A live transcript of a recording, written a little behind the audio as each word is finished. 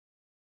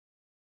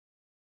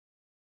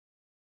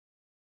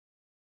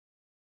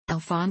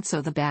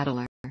Alfonso the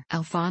Battler,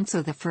 Alfonso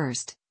I,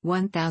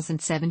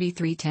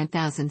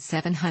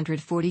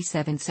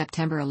 1073–10747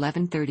 September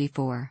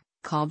 1134,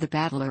 called the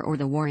Battler or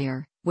the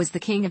Warrior, was the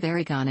king of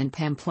Aragon and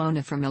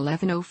Pamplona from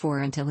 1104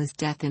 until his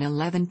death in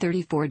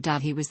 1134.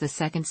 He was the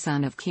second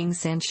son of King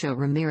Sancho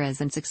Ramírez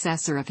and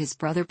successor of his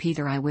brother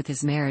Peter I. With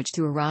his marriage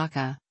to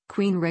Urraca,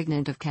 queen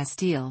regnant of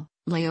Castile,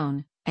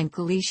 León, and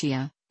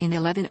Galicia, in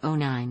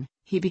 1109,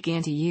 he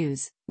began to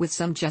use, with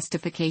some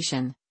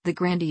justification, the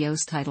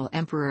grandiose title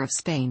Emperor of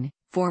Spain,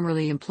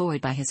 formerly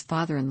employed by his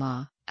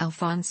father-in-law,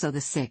 Alfonso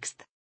VI.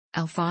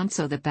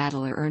 Alfonso the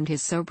Battler earned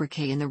his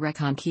sobriquet in the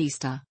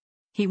Reconquista.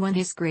 He won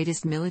his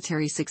greatest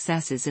military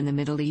successes in the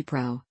Middle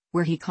Ebro,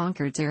 where he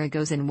conquered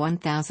Zaragoza in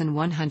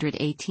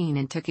 1118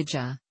 and took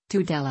Ejea,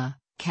 Tudela,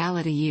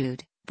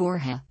 Calatayud,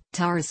 Borja,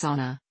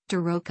 Tarazona,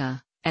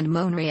 Daroca, and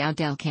Monreal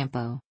del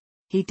Campo.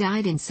 He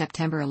died in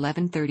September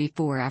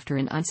 1134 after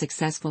an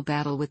unsuccessful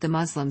battle with the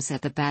Muslims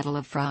at the Battle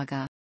of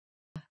Fraga.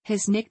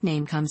 His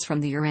nickname comes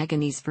from the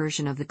Aragonese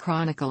version of the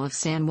Chronicle of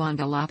San Juan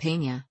de la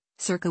Peña,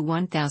 circa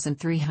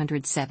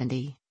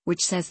 1370,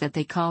 which says that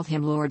they called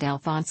him Lord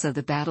Alfonso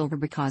the Battler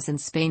because in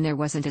Spain there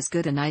wasn't as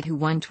good a knight who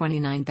won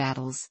 29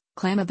 battles.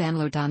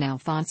 Clamabanlo don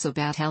Alfonso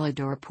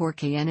batallador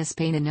porque en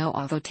Espayna no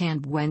hubo tan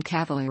buen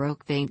caballero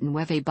que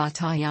 29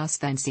 batallas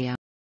venció.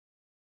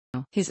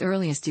 His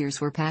earliest years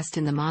were passed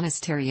in the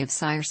monastery of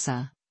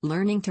Zaragoza,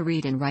 learning to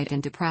read and write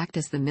and to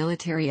practice the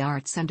military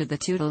arts under the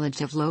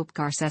tutelage of Lope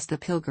Garces the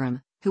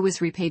Pilgrim, who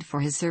was repaid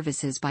for his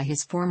services by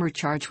his former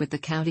charge with the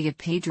county of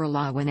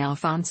Pedrola when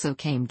Alfonso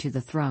came to the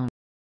throne.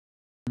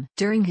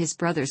 During his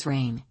brother's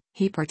reign,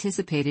 he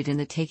participated in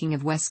the taking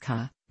of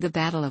Huesca, the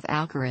Battle of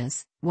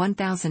Alcaraz,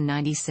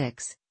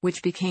 1096,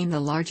 which became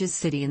the largest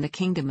city in the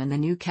kingdom and the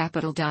new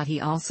capital.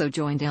 He also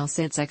joined El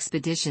Cid's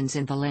expeditions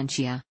in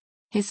Valencia.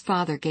 His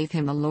father gave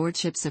him the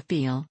lordships of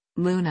Beal,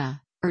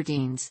 Luna,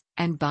 Urdines,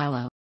 and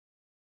Bilo.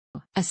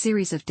 A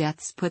series of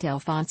deaths put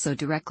Alfonso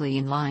directly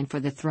in line for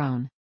the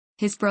throne.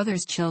 His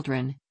brother's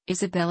children,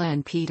 Isabella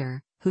and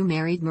Peter, who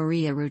married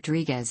Maria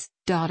Rodriguez,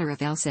 daughter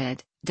of El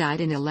Cid, died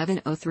in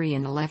 1103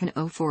 and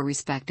 1104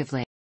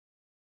 respectively.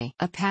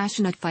 A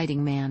passionate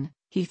fighting man,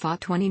 he fought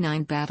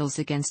 29 battles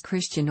against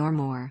Christian or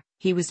more.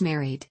 He was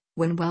married,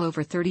 when well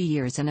over 30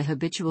 years and a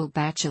habitual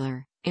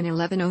bachelor, in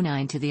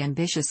 1109 to the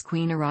ambitious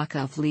Queen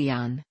Urraca of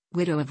Leon,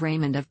 widow of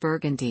Raymond of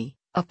Burgundy,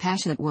 a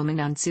passionate woman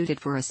unsuited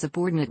for a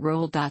subordinate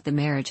role. The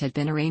marriage had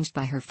been arranged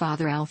by her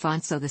father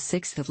Alfonso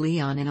VI of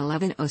Leon in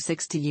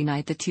 1106 to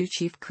unite the two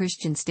chief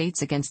Christian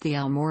states against the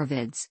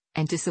Almoravids,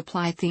 and to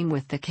supply them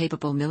with the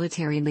capable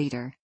military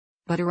leader.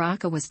 But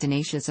Urraca was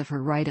tenacious of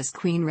her right as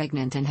queen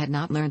regnant and had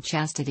not learned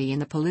chastity in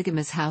the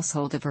polygamous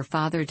household of her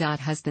father.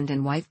 Husband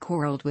and wife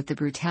quarreled with the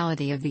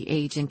brutality of the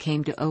age and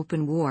came to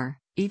open war,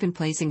 even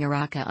placing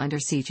Urraca under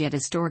siege at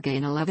Astorga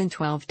in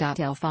 1112.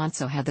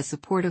 Alfonso had the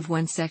support of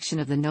one section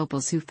of the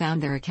nobles who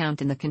found their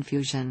account in the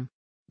confusion.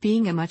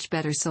 Being a much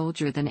better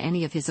soldier than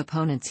any of his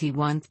opponents, he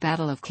won the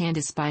Battle of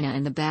Espayna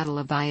and the Battle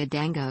of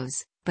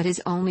Valladangos, but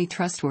his only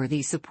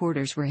trustworthy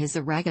supporters were his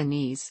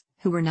Aragonese,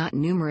 who were not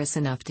numerous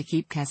enough to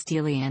keep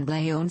Castile and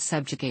León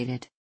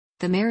subjugated.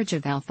 The marriage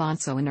of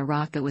Alfonso and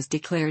Urraca was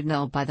declared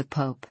null by the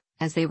Pope,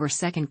 as they were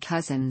second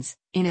cousins,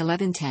 in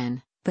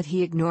 1110. But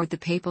he ignored the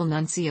papal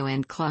nuncio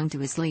and clung to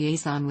his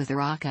liaison with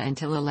Urraca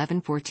until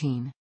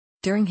 1114.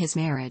 During his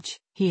marriage,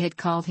 he had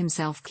called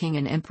himself King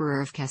and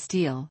Emperor of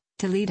Castile,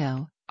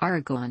 Toledo,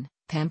 Aragon,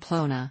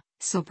 Pamplona,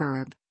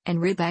 Soberb, and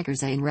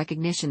Ribagarza in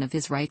recognition of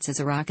his rights as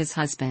Urraca's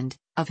husband,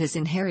 of his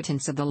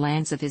inheritance of the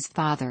lands of his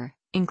father,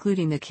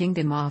 including the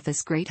kingdom of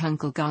his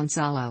great-uncle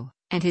Gonzalo,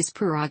 and his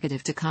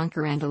prerogative to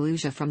conquer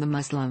Andalusia from the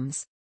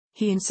Muslims.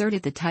 He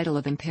inserted the title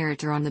of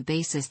Imperator on the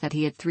basis that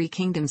he had 3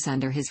 kingdoms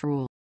under his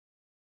rule.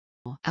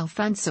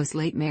 Alfonso's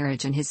late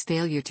marriage and his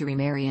failure to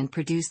remarry and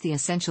produce the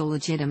essential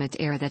legitimate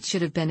heir that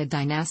should have been a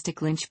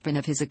dynastic linchpin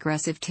of his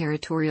aggressive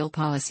territorial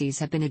policies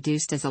have been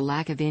adduced as a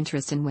lack of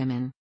interest in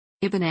women.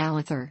 Ibn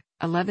al-Athir,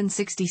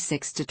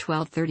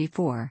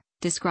 1166–1234,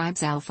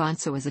 describes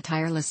Alfonso as a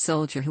tireless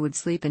soldier who would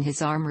sleep in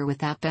his armor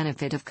without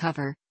benefit of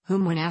cover,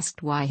 whom when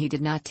asked why he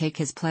did not take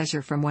his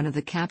pleasure from one of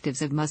the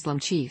captives of Muslim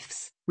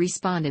chiefs,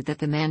 responded that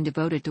the man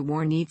devoted to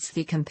war needs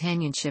the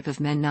companionship of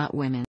men, not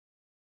women.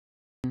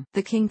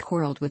 The king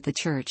quarreled with the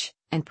church,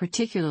 and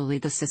particularly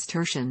the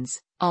Cistercians,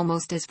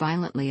 almost as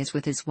violently as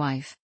with his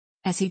wife.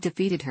 As he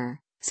defeated her,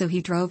 so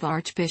he drove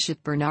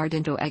Archbishop Bernard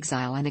into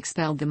exile and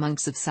expelled the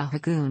monks of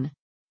Sahagún.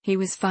 He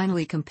was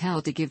finally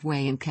compelled to give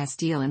way in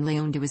Castile and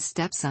León to his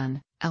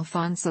stepson,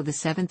 Alfonso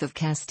VII of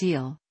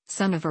Castile,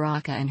 son of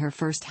Urraca and her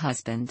first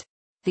husband.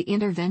 The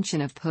intervention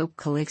of Pope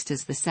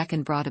Calixtus II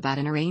brought about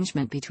an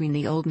arrangement between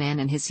the old man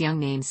and his young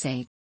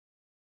namesake.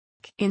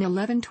 In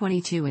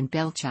 1122 in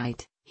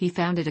Belchite, he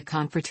founded a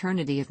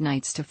confraternity of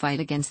knights to fight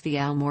against the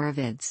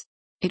Almoravids.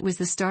 It was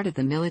the start of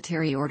the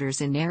military orders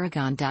in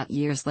Aragon.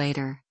 Years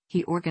later,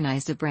 he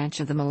organized a branch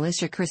of the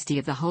Militia Christi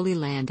of the Holy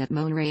Land at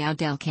Monreal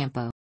del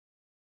Campo.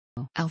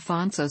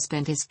 Alfonso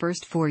spent his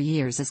first 4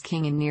 years as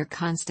king in near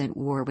constant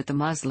war with the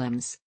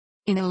Muslims.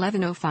 In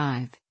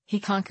 1105, He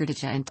conquered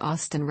Ejea and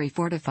Austin,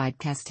 refortified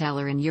Castile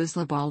and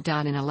Yoslabal.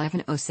 In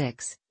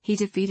 1106, he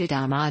defeated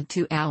Ahmad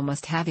II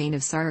al-Mustafain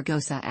of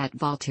Zaragoza at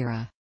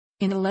Valtierra.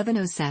 In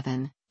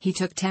 1107, he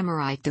took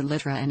Temerite de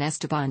Litra and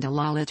Esteban de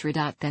la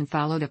Litra. Then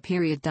followed a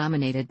period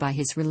dominated by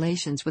his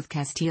relations with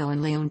Castile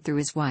and León through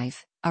his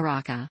wife,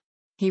 Urraca.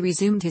 He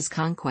resumed his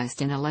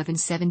conquest in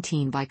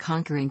 1117 by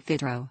conquering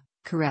Fidro,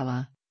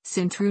 Carella,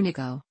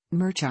 Cintrunego,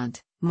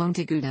 Merchant,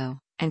 Monteagudo,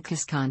 and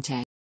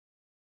Cascante.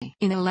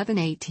 In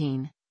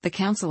 1118, the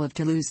Council of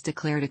Toulouse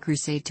declared a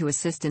crusade to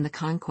assist in the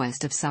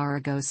conquest of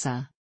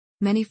Zaragoza.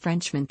 Many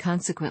Frenchmen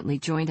consequently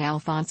joined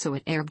Alfonso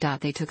at Ebro.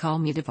 They took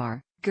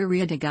Almodovar,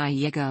 Guerrilla de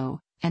Gallego,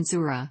 and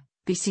Zura,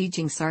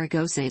 besieging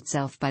Zaragoza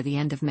itself by the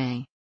end of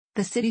May.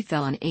 The city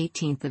fell on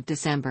 18th of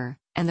December,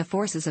 and the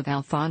forces of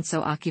Alfonso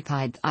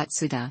occupied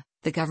Otsuda,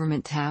 the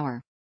government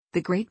tower.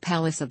 The great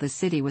palace of the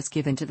city was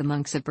given to the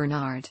monks of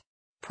Bernard.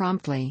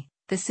 Promptly,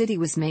 the city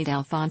was made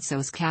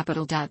Alfonso's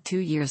capital. 2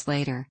 years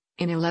later,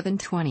 in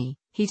 1120,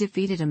 he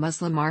defeated a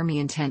Muslim army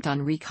intent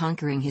on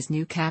reconquering his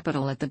new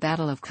capital at the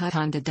Battle of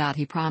Cutanda.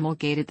 He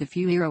promulgated the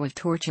fuero of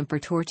tortum per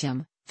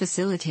tortum,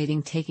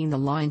 facilitating taking the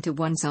law into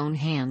one's own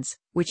hands,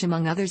 which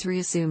among others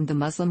reassumed the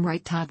Muslim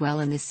right to dwell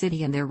in the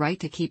city and their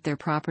right to keep their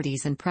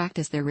properties and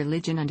practice their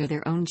religion under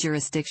their own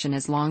jurisdiction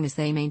as long as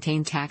they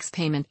maintained tax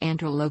payment and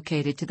were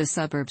located to the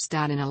suburbs. In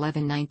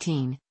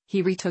 1119,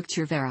 he retook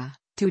Cervera,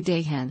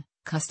 Tudela,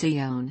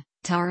 Castellón,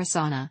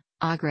 Tarazona,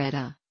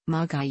 Agreda,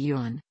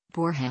 Magallón,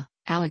 Borja,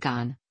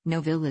 Aragon,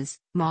 Novillas,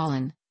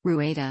 Malin,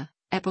 Rueda,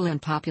 Epila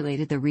and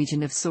populated the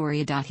region of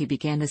Soria. He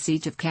began the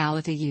siege of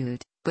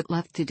Calatayud, but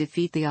left to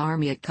defeat the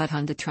army at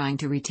Cutanda trying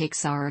to retake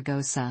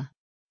Zaragoza.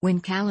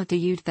 When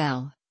Calatayud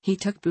fell, he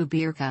took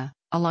Bubirca,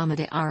 Alhama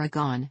de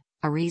Aragon,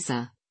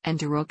 Ariza, and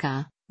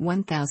Daroca,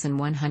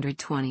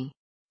 1120.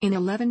 In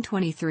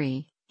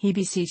 1123, he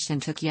besieged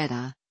and took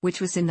Lleida, which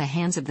was in the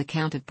hands of the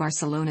Count of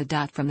Barcelona.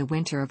 From the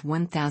winter of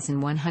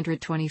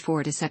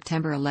 1124 to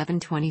September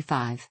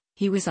 1125,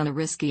 he was on a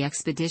risky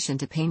expedition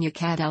to Peña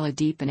Cadella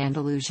deep in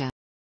Andalusia.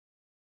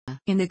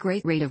 In the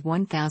Great Raid of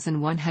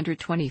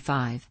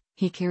 1125,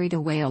 he carried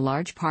away a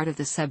large part of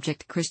the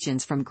subject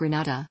Christians from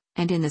Granada,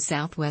 and in the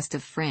southwest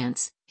of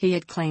France, he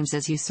had claims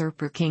as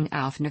usurper King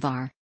of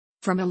Navarre.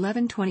 From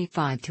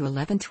 1125 to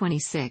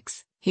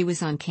 1126, he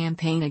was on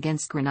campaign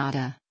against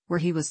Granada, where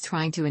he was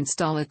trying to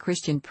install a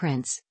Christian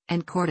prince,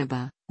 and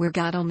Córdoba, where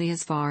got only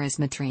as far as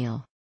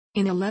Montreal.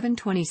 In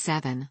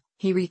 1127,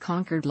 he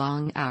reconquered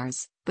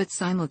Langres, but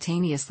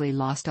simultaneously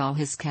lost all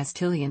his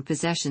Castilian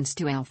possessions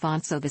to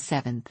Alfonso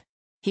VII.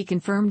 He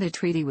confirmed the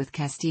treaty with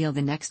Castile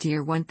the next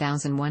year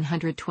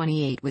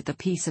 1128 with the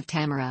Peace of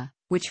Tamara,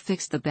 which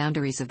fixed the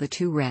boundaries of the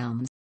two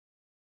realms.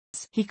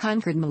 He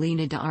conquered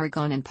Molina de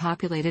Aragon and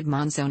populated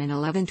Monzon in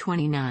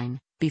 1129,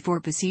 before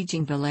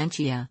besieging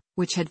Valencia,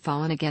 which had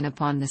fallen again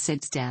upon the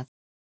Cid's death.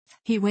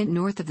 He went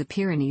north of the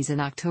Pyrenees in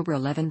October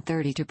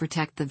 1130 to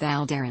protect the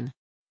Val d'Aran.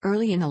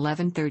 Early in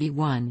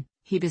 1131,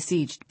 he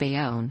besieged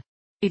Bayonne.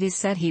 It is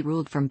said he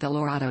ruled from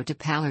Belorado to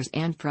Pallars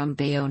and from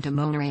Bayonne to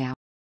Monreal.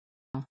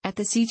 At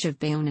the siege of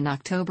Bayonne in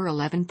October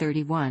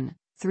 1131,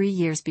 3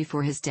 years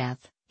before his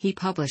death, he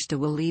published a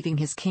will leaving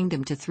his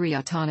kingdom to 3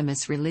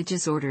 autonomous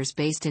religious orders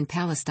based in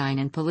Palestine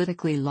and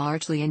politically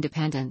largely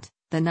independent,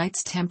 the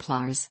Knights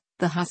Templars,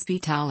 the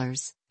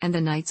Hospitallers, and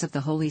the Knights of the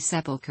Holy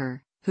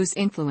Sepulchre, whose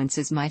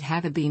influences might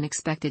have been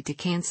expected to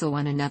cancel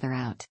one another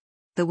out.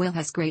 The will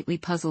has greatly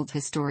puzzled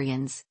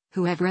historians,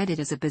 who have read it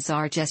as a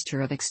bizarre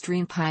gesture of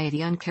extreme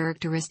piety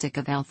uncharacteristic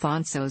of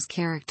Alfonso's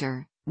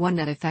character, one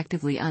that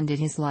effectively undid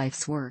his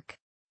life's work.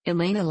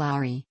 Elena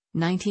Lowry,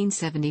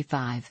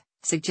 1975,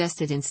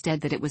 suggested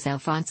instead that it was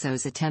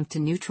Alfonso's attempt to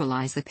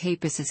neutralize the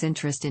papacy's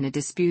interest in a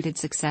disputed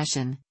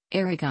succession.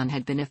 Aragon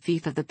had been a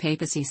fief of the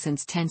papacy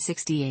since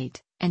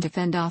 1068, and to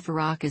fend off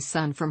Urraca's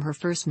son from her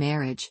first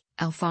marriage,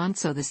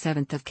 Alfonso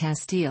VII of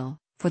Castile,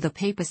 for the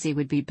papacy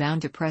would be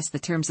bound to press the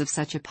terms of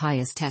such a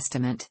pious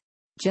testament.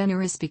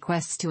 Generous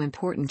bequests to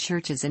important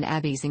churches and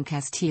abbeys in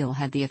Castile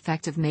had the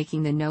effect of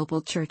making the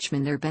noble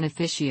churchmen their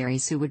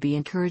beneficiaries who would be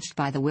encouraged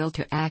by the will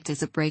to act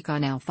as a brake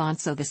on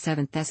Alfonso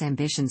VII's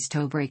ambitions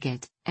to break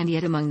it, and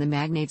yet among the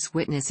magnates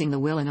witnessing the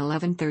will in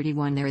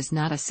 1131 there is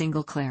not a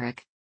single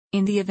cleric.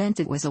 In the event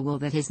it was a will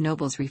that his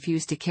nobles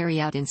refused to carry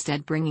out,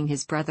 instead bringing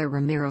his brother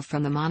Ramiro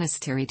from the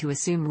monastery to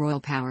assume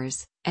royal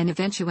powers, an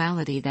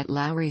eventuality that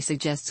Lowry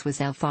suggests was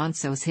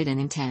Alfonso's hidden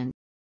intent.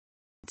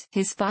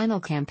 His final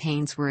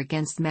campaigns were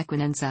against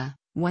Mequinenza,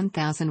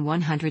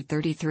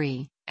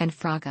 1133, and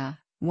Fraga,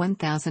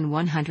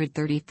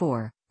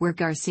 1134, where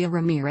Garcia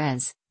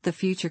Ramirez, the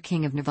future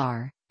king of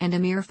Navarre, and a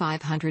mere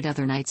 500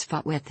 other knights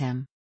fought with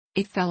him.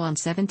 It fell on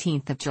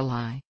 17th of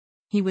July.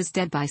 He was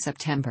dead by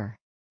September.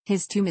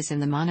 His tomb is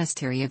in the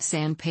monastery of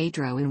San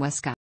Pedro in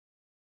Huesca.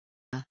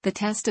 The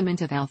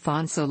testament of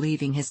Alfonso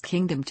leaving his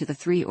kingdom to the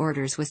 3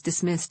 orders was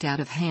dismissed out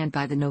of hand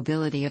by the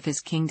nobility of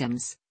his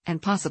kingdoms,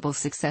 and possible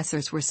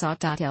successors were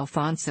sought.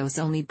 Alfonso's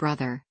only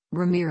brother,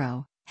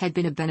 Ramiro, had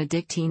been a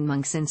Benedictine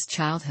monk since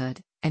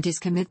childhood, and his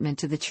commitment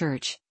to the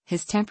church,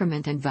 His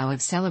temperament and vow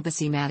of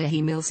celibacy made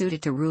him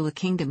ill-suited to rule a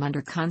kingdom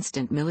under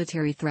constant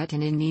military threat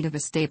and in need of a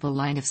stable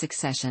line of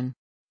succession.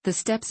 The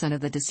stepson of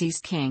the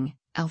deceased king,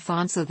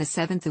 Alfonso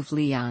VII of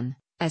Leon,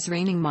 as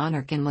reigning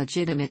monarch and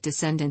legitimate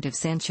descendant of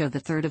Sancho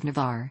III of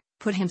Navarre,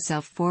 put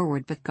himself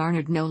forward but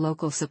garnered no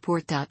local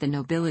support. The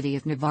nobility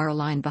of Navarre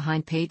aligned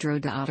behind Pedro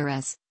de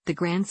Aragonés, the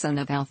grandson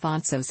of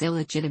Alfonso's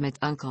illegitimate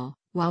uncle,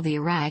 while the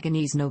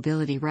Aragonese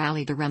nobility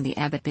rallied around the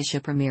abbot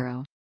Bishop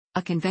Ramiro.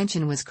 A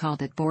convention was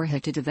called at Borja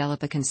to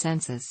develop a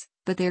consensus,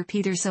 but there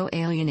Peter so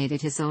alienated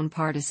his own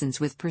partisans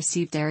with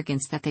perceived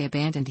arrogance that they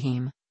abandoned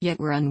him, yet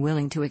were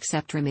unwilling to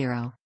accept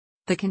Ramiro.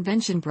 The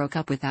convention broke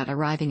up without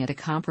arriving at a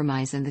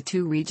compromise, and the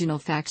two regional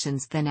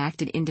factions then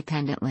acted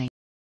independently.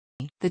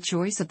 The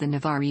choice of the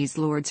Navarrese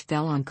lords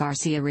fell on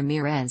Garcia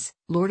Ramirez,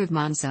 Lord of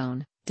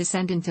Monzon,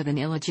 descendant of an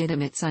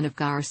illegitimate son of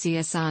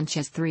Garcia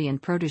Sanchez III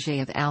and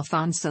protege of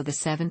Alfonso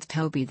VII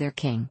to be their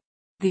king.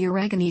 The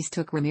Aragonese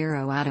took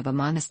Ramiro out of a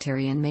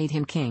monastery and made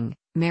him king,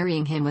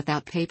 marrying him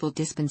without papal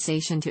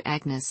dispensation to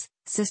Agnes,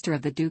 sister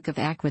of the Duke of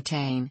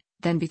Aquitaine,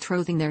 then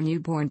betrothing their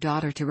newborn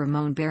daughter to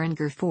Ramon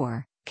Berenguer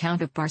IV,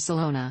 Count of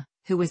Barcelona,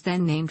 who was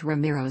then named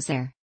Ramiro's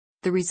heir.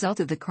 The result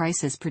of the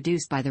crisis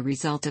produced by the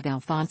result of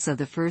Alfonso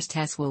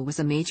I's will was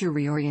a major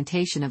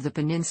reorientation of the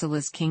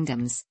peninsula's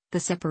kingdoms, the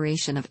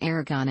separation of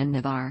Aragon and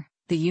Navarre,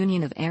 the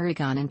union of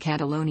Aragon and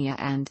Catalonia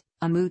and,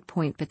 a moot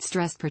point but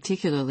stressed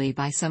particularly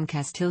by some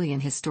Castilian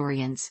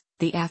historians,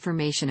 the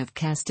affirmation of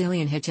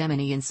Castilian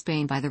hegemony in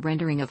Spain by the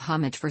rendering of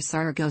homage for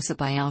Zaragoza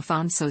by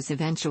Alfonso's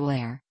eventual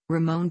heir,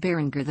 Ramon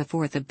Berenguer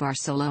IV of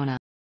Barcelona.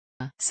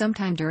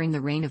 Sometime during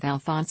the reign of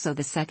Alfonso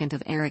II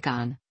of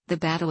Aragon, the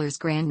Battler's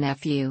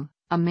grandnephew,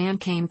 a man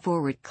came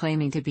forward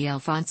claiming to be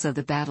Alfonso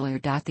the Battler.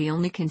 The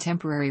only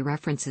contemporary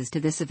references to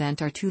this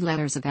event are two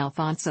letters of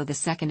Alfonso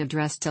II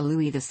addressed to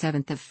Louis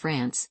VII of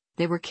France.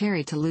 They were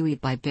carried to Louis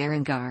by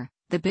Berengar,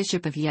 the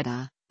Bishop of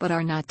Lleida, but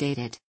are not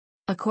dated.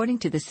 According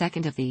to the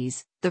second of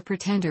these, the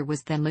pretender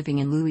was then living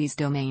in Louis's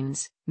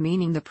domains,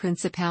 meaning the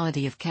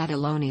Principality of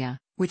Catalonia,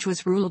 which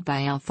was ruled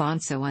by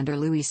Alfonso under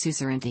Louis'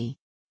 suzerainty.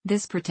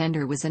 This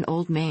pretender was an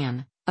old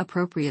man,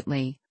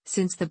 appropriately,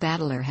 since the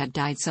Battler had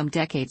died some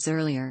decades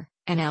earlier,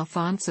 and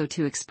Alfonso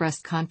II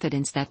expressed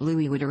confidence that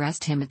Louis would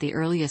arrest him at the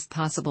earliest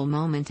possible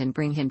moment and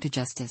bring him to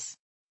justice.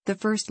 The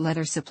first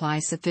letter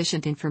supplies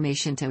sufficient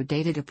information to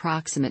date it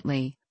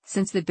approximately,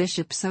 since the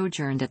bishop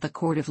sojourned at the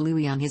court of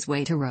Louis on his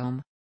way to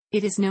Rome.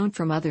 It is known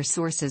from other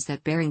sources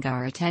that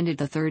Berengar attended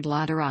the Third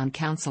Lateran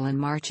Council in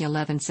March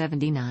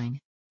 1179.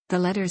 The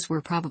letters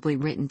were probably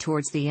written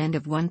towards the end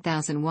of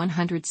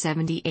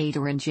 1178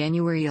 or in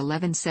January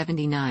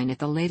 1179 at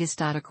the latest.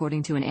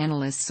 According to an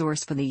annalist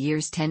source for the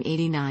years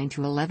 1089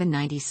 to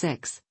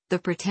 1196, the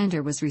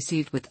pretender was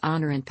received with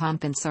honor and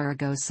pomp in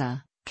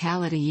Zaragoza,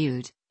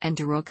 Calatayud, and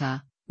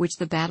Daroca, which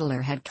the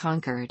Battler had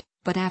conquered,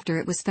 but after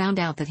it was found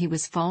out that he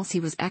was false he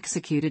was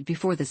executed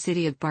before the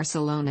city of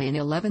Barcelona in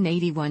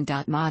 1181.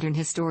 Modern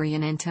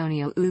historian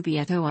Antonio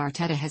Ubieto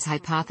Arteta has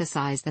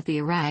hypothesized that the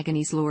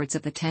Aragonese lords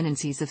of the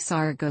tenancies of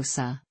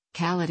Zaragoza,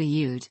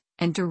 Calatayud,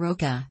 and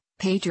Daroca,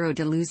 Pedro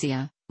de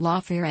Lucia,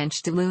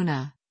 Laferenche de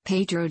Luna,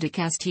 Pedro de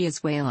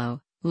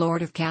Castillazuelo,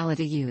 Lord of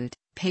Calatayud,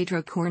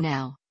 Pedro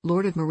Cornell,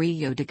 Lord of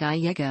Murillo de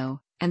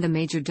Gallego, and the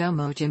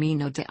Majordomo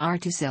Gemino de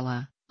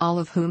Artusilla, all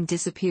of whom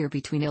disappear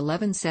between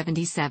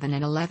 1177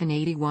 and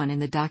 1181 in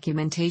the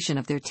documentation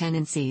of their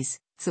tenancies,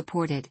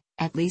 supported,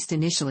 at least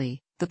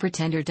initially, the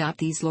pretender.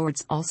 These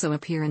lords also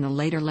appear in the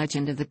later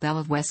legend of the Bell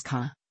of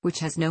Huesca, which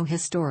has no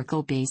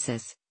historical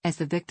basis, as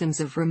the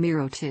victims of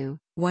Ramiro II,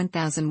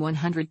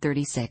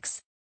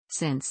 1136.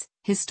 Since,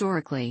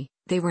 historically,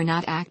 they were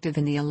not active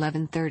in the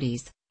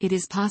 1130s, it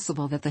is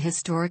possible that the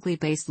historically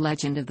based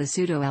legend of the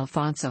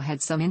pseudo-Alfonso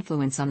had some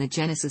influence on the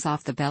genesis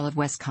of the Bell of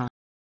Huesca.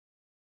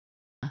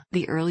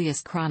 The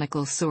earliest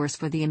chronicle source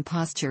for the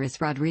imposture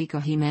is Rodrigo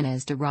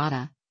Jiménez de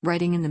Rada,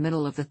 writing in the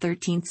middle of the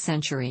 13th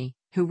century,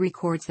 who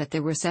records that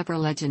there were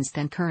several legends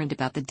then current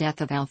about the death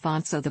of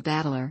Alfonso the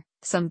Battler.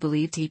 Some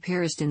believed he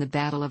perished in the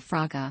Battle of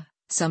Fraga,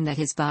 some that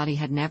his body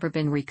had never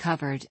been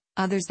recovered,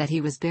 others that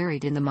he was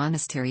buried in the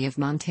monastery of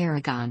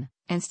Monterragon,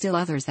 and still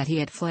others that he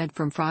had fled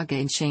from Fraga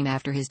in shame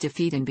after his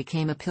defeat and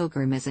became a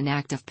pilgrim as an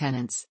act of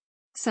penance.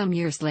 Some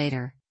years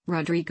later,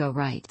 Rodrigo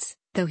writes,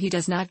 though he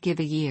does not give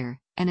a year,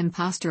 an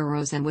impostor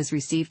arose and was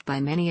received by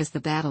many as the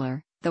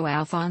Battler, though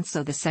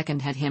Alfonso II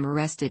had him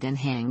arrested and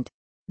hanged.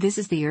 This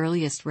is the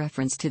earliest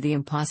reference to the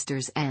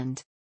impostor's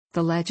end.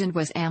 The legend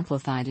was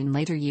amplified in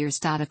later years.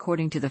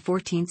 According to the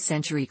 14th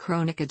century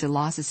Crónica de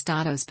los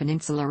Estados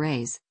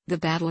Peninsulares, the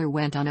Battler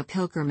went on a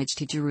pilgrimage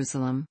to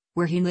Jerusalem,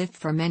 where he lived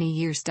for many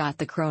years.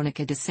 The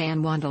Crónica de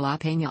San Juan de la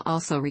Peña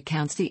also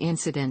recounts the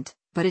incident,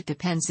 but it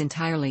depends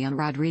entirely on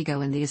Rodrigo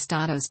and the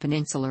Estados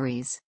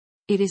Peninsulares.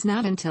 It is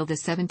not until the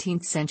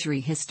 17th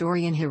century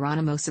historian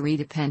Jerónimo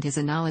Sarita penned his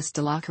Análisis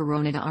de la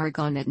Corona de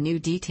Aragón that new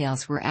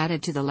details were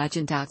added to the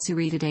legend.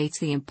 Sarita dates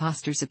the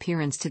impostor's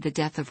appearance to the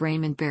death of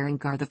Ramon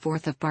Berenguer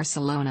IV of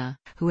Barcelona,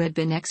 who had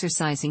been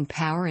exercising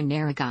power in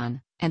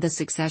Aragon, and the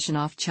succession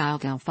of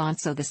child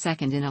Alfonso II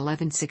in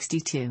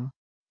 1162.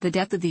 The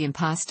death of the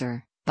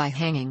impostor, by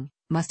hanging,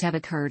 must have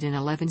occurred in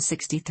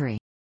 1163.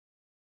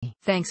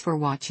 Thanks for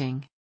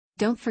watching.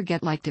 Don't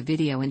forget like the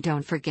video and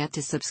don't forget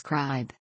to subscribe.